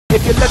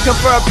If you're looking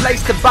for a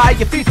place to buy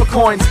your FIFA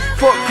coins,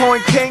 Foot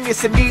Coin King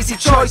is an easy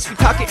choice. We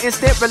talking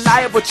instant,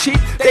 reliable, cheap,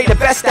 they the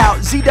best out.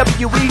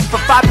 ZWE for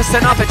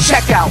 5% off at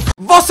checkout.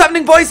 What's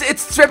happening, boys?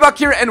 It's Trebok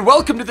here, and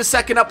welcome to the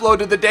second upload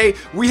of the day.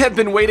 We have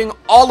been waiting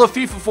all of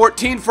FIFA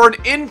 14 for an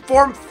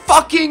informed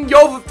fucking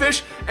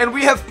Jovefish, and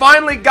we have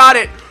finally got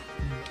it.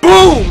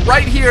 Boom!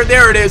 Right here,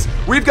 there it is.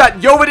 We've got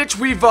Jovetic.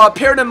 We've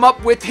paired him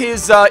up with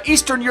his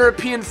Eastern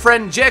European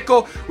friend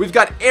Dzeko. We've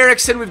got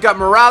Eriksson. We've got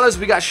Morales.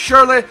 We got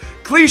Schürrle,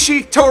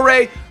 Clichy,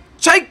 Torre,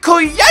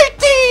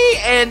 Chaikoyati,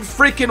 and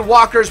freaking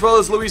Walker, as well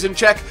as Luis and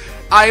Czech.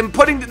 I am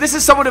putting, this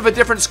is somewhat of a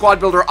different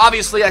squad builder.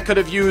 Obviously, I could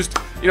have used,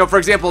 you know, for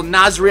example,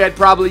 Nasri I'd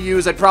probably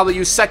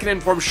use second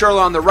inform Schürrle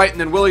on the right and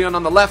then Willian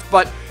on the left,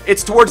 but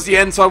it's towards the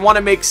end, so I want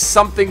to make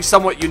something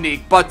somewhat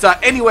unique. But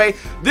anyway,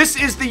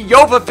 this is the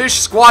Jovefish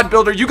squad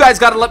builder. You guys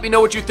got to let me know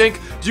what you think.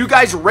 Do you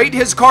guys rate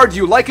his card? Do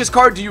you like his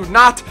card? Do you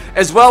not?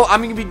 As well,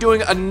 I'm going to be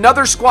doing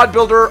another squad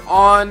builder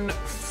on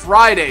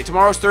Friday.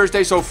 Tomorrow's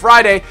Thursday, so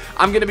Friday,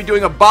 I'm going to be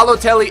doing a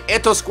Balotelli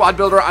Eto squad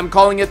builder. I'm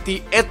calling it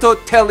the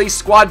Etotelli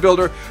squad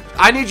builder.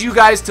 I need you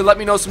guys to let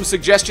me know some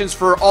suggestions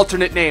for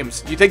alternate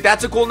names. Do you think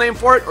that's a cool name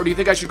for it, or do you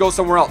think I should go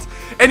somewhere else?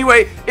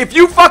 Anyway, if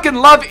you fucking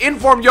love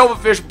Inform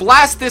Jovefish,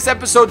 blast this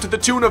episode to the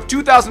tune of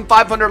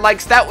 2,500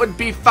 likes. That would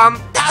be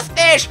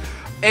fantastic.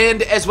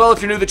 And as well,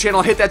 if you're new to the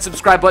channel, hit that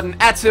subscribe button.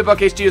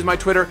 @SibukHG is my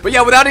Twitter. But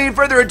yeah, without any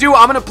further ado,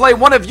 I'm gonna play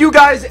one of you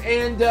guys,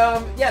 and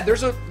yeah,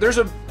 there's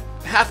a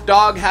half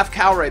dog, half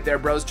cow right there,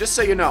 bros, just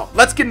so you know.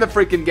 Let's get in the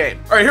freaking game.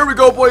 All right, here we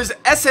go, boys.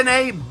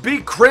 SNA,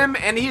 Big Krim,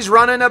 and he's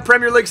running a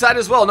Premier League side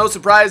as well. No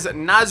surprise.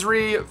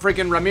 Nasri,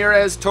 freaking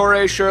Ramirez,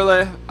 Torre,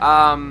 Schürrle,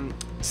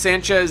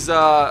 Sanchez,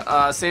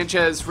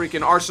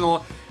 freaking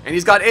Arsenal, and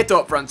he's got Eto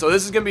up front, so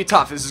this is going to be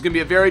tough. This is going to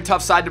be a very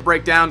tough side to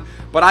break down,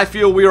 but I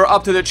feel we are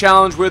up to the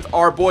challenge with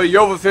our boy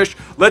Jovefish.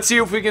 Let's see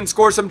if we can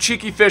score some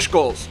cheeky fish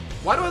goals.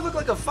 Why do I look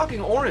like a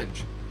fucking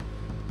orange?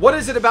 What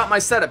is it about my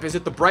setup? Is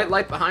it the bright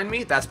light behind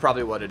me? That's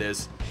probably what it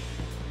is.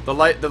 The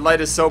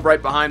light is so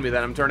bright behind me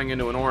that I'm turning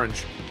into an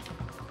orange.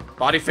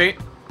 Body feint.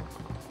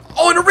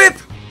 Oh, and a rip!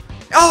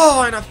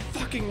 Oh, and a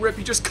fucking rip.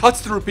 He just cuts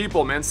through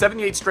people, man.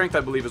 78 strength, I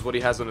believe, is what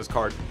he has on his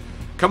card.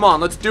 Come on,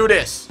 let's do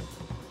this.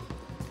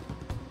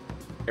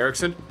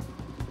 Eriksson.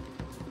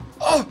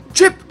 Oh,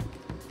 chip!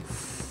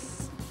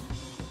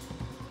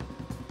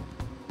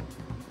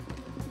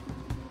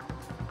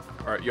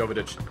 All right,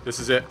 Jovetic. This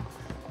is it.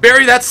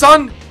 Bury that,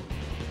 son!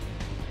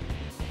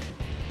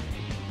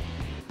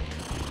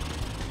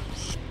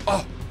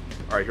 Oh!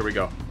 Alright, here we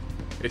go.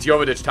 It's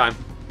Jovetic time.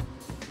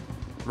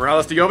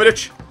 Morales to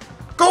Jovetic.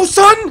 Go,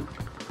 son!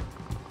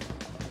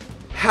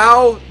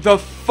 How the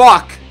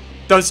fuck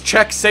does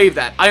Czech save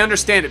that? I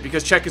understand it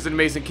because Czech is an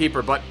amazing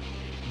keeper, but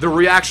the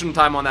reaction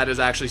time on that is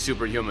actually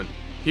superhuman.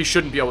 He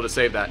shouldn't be able to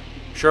save that.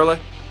 Schürrle.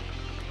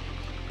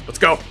 Let's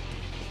go.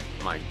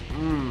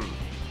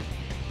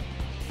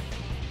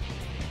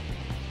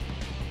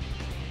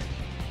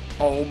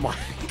 Oh my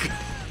god.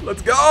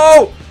 Let's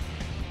go!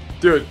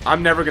 Dude,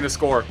 I'm never going to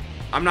score.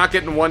 I'm not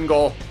getting one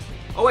goal.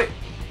 Oh, wait.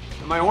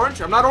 Am I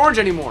orange? I'm not orange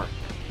anymore.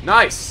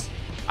 Nice.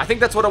 I think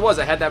that's what it was.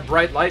 I had that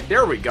bright light.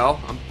 There we go.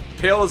 I'm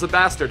pale as a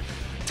bastard.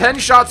 10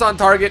 shots on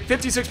target.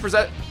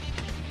 56%.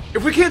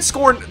 If we can't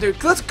score...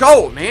 Dude, let's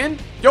go, man.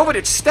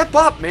 Jovetic, step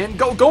up, man.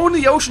 Go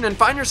into the ocean and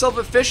find yourself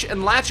a fish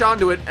and latch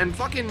onto it and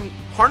fucking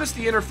harness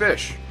the inner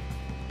fish.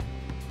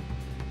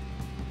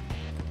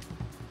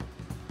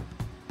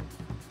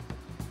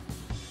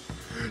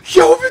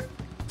 Jovetic!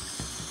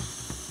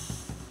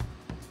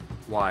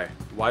 Why?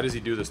 Why does he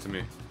do this to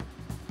me?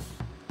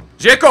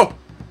 Dzeko!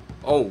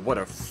 Oh, what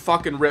a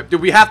fucking rip.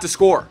 Dude, we have to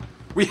score.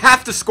 We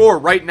have to score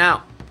right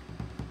now.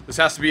 This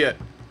has to be it.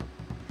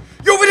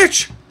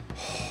 Jovetic!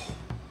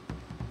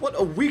 What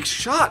a weak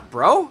shot,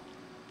 bro.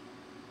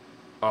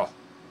 Oh.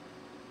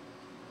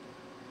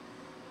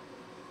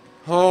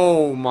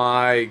 Oh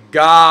my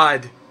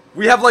god.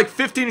 We have like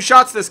 15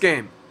 shots this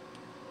game.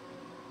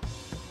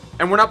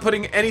 And we're not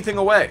putting anything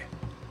away.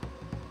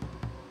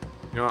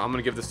 You know what? I'm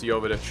going to give this to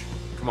Jovetic.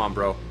 Come on,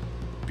 bro.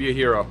 Be a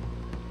hero.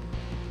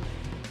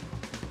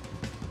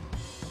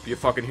 Be a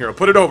fucking hero.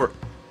 Put it over.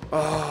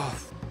 Oh.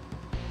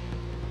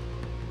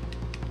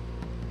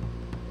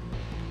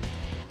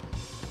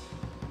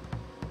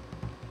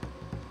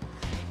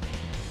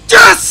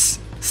 Yes!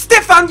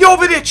 Stefan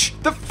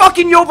Jovetic! The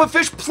fucking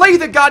Jovefish, play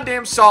the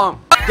goddamn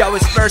song. Yo,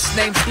 his first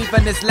name Steve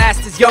and his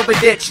last is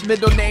Jovetic.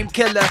 Middle name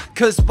Killer,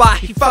 cause why?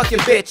 He fucking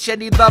bitch.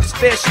 And he loves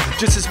fish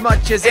just as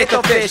much as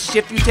Eto fish.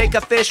 If you take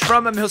a fish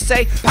from him, he'll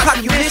say, how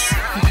you miss?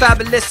 You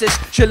fabulous.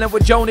 Chilling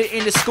with Jonah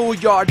in the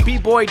schoolyard.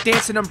 B-boy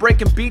dancing and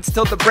breaking beats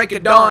till the break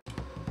of dawn.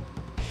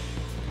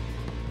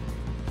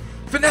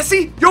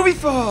 Finesse? Jovefish!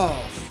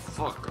 Oh,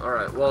 fuck.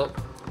 Alright, well,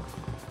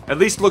 at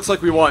least looks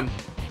like we won.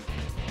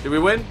 Did we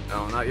win?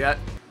 No, not yet.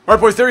 Alright,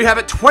 boys, there you have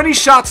it. 20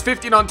 shots,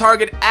 15 on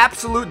target.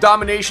 Absolute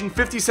domination.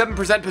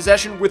 57%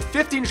 possession. With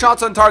 15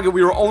 shots on target,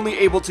 we were only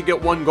able to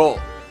get one goal,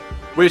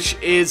 which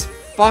is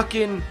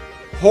fucking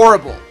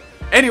horrible.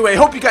 Anyway,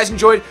 hope you guys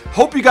enjoyed.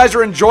 Hope you guys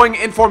are enjoying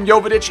Inform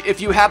Jovetic. If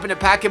you happen to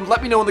pack him,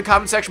 let me know in the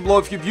comment section below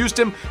if you've used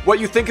him, what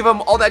you think of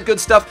him, all that good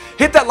stuff.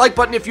 Hit that like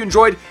button if you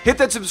enjoyed. Hit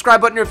that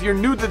subscribe button if you're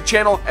new to the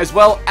channel as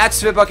well.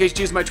 @SvitbuckHG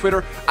is my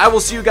Twitter. I will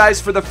see you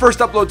guys for the first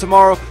upload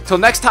tomorrow. Till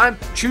next time,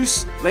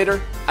 tschüss,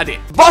 later, ade.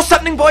 What's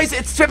happening, boys?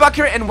 It's Svitbuck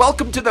here, and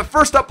welcome to the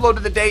first upload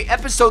of the day,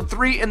 episode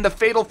 3 in the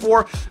Fatal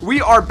 4. We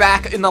are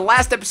back. In the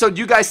last episode,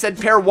 you guys said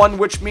pair 1,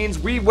 which means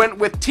we went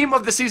with Team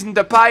of the Season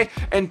Depay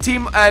and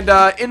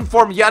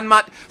Inform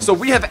Janmat. So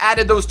we have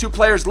added those two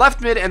players,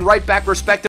 left mid and right back respectively.